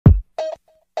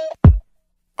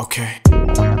Okay.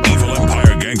 Evil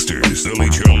Empire gangsters, they'll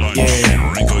eat your lunch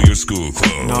and wrinkle your school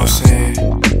clothes. You know what I'm saying?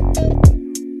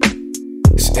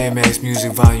 It's Air Max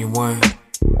Music Volume 1. You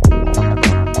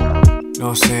know what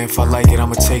I'm saying? If I like it,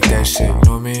 I'ma take that shit, you know what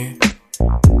I mean?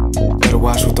 Better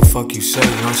watch what the fuck you say, you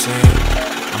know what I'm saying?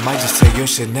 I might just take your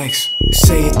shit next.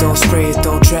 Say it, don't spray it,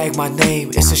 don't drag my name.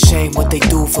 It's a shame what they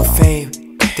do for fame.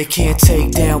 They can't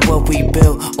take down what we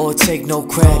built or take no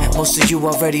credit. Most of you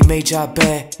already made y'all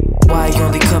bad. Why you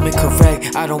only coming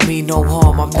correct? I don't mean no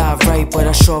harm, I'm not right, but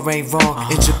I sure ain't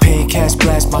wrong. In Japan, cats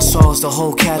blast my songs, the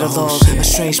whole catalog. A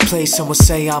strange place, someone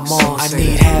say I'm on. I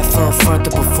need half up front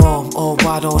to perform, or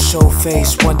why don't show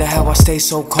face? Wonder how I stay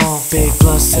so calm. Big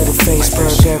blunts to the face,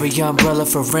 Burberry umbrella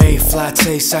for rain. Fly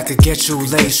taste, I could get you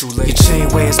laced. Your chain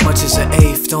weigh as much as an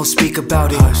eighth, don't speak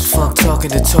about it. Fuck talking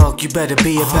to talk, you better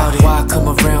be about it. Why I come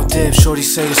around dip, shorty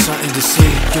say there's something to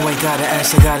see. You ain't gotta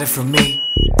ask, I got it from me.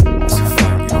 It's a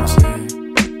fact, you know what I'm saying?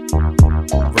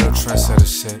 Real trendsetter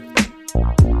shit.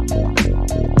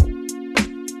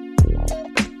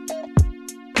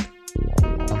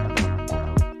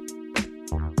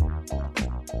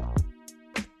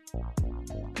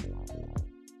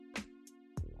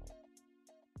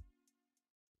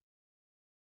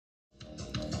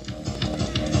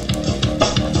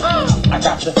 I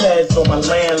got your feds on my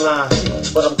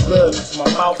landline, but I'm good, cause my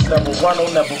mouth never run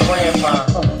on, never ran mine.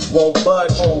 Won't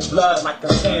budge, hold blood like a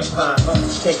tampon.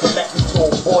 Can't connect me to a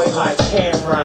boy like Cameron.